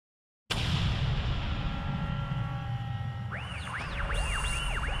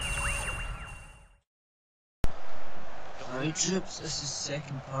Alright troops, this is the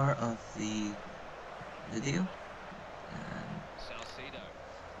second part of the video.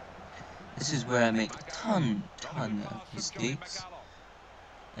 This is where I make a ton of mistakes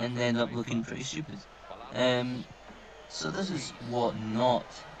and end up looking pretty stupid. So this is what not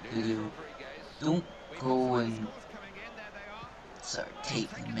to do. Don't go and sort of take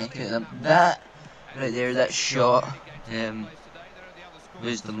the mick out of them. That right there, that shot,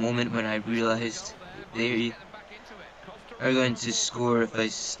 was the moment when I realised they are going to score if I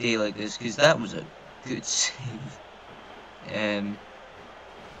stay like this, because that was a good save.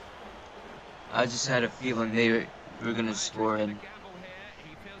 I just had a feeling they were going to score, and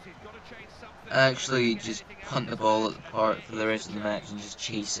I actually just punt the ball at the park for the rest of the match and just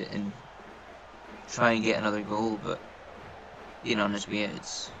chase it and try and get another goal. But being honest with you, it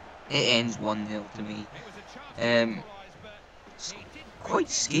ends 1-0 to me. It's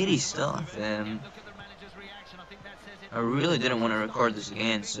quite scary stuff. I really didn't want to record this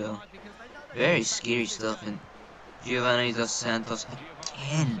again, so very scary stuff. And Giovanni Dos Santos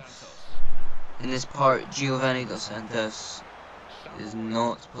again. In this part, Giovanni Dos Santos is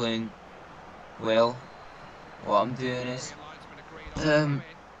not playing well. What I'm doing is, I'm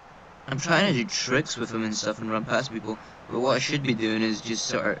trying to do tricks with him and stuff and run past people, but what I should be doing is just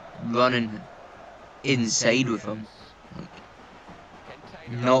sort of running inside with him, like,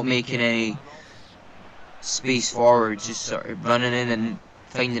 not making any space forward, just sort of running in and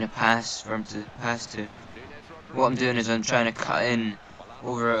finding a pass for him to pass to. What I'm doing is I'm trying to cut in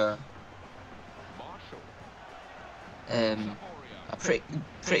over a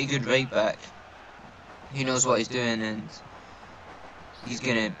pretty good right back. He knows what he's doing, and he's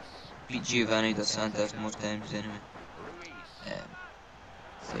gonna beat Giovanni Dos Santos most times anyway.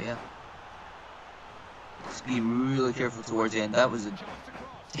 So yeah, just be really careful towards the end. That was a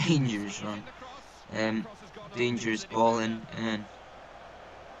dangerous run, dangerous ball in, and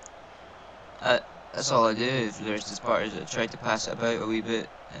that's all I do for the rest of this part, is I try to pass it about a wee bit.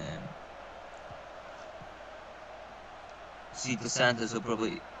 See, Dos Santos will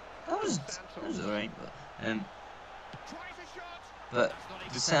probably that was alright, but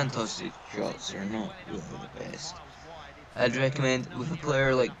Dos Santos' shots are not really the best. I'd recommend with a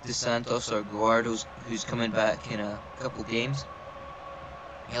player like Dos Santos or Guardo, who's coming back in a couple games.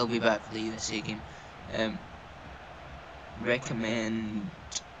 He'll be back for the USA game. Recommend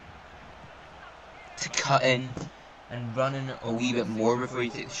to cut in and run in a wee bit more before you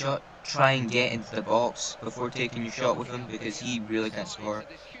take the shot. Try and get into the box before taking your shot with him, because he really can't score.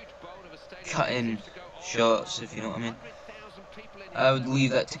 Cut in shots, if you know what I mean. I would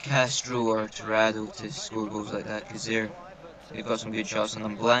leave that to Castro or Torrado to score goals like that, because they've got some good shots on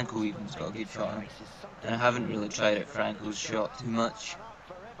them. Blanco even's got a good shot on him, and I haven't really tried out Franco's shot too much,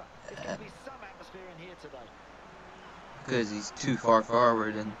 because he's too far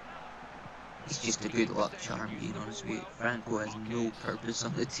forward and he's just a good luck charm, being honest with you. Franco has no purpose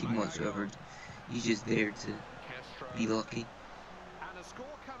on the team whatsoever. He's just there to be lucky.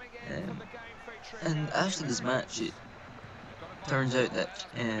 And after this match, it turns out that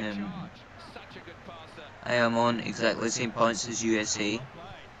I am on exactly the same points as USA,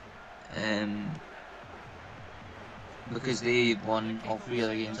 because they won all 3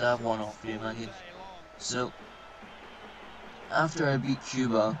 other games. I've won all 3 of my games. So after I beat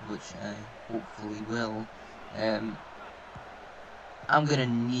Cuba, which I hopefully will, I'm gonna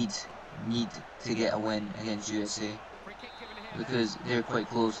need to get a win against USA, because they're quite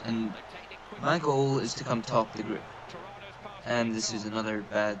close, and my goal is to come top of the group. And this is another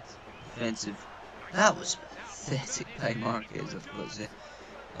bad defensive. That was pathetic by Marquez, I forgot to say.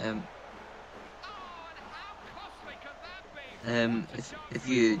 If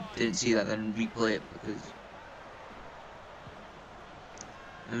you didn't see that, then replay it, because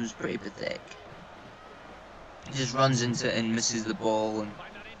it was pretty pathetic. He just runs into it and misses the ball, and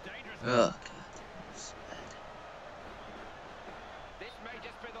oh god, it's bad.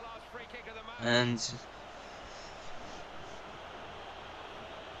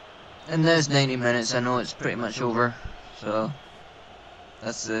 And there's 90 minutes. I know it's pretty much over, so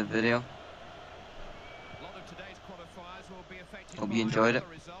that's the video. Hope you enjoyed it.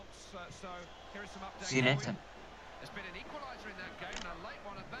 See you next time. There's been an equaliser in that game, and a late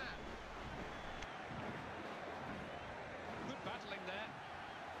one at that. Good battling there.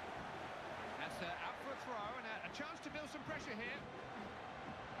 That's out for a throw, and a chance to build some pressure here.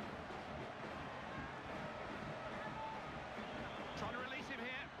 Trying to release him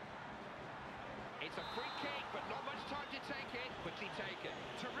here. It's a free kick, but not much time to take it. Quickly taken.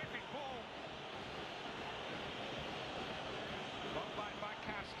 Terrific.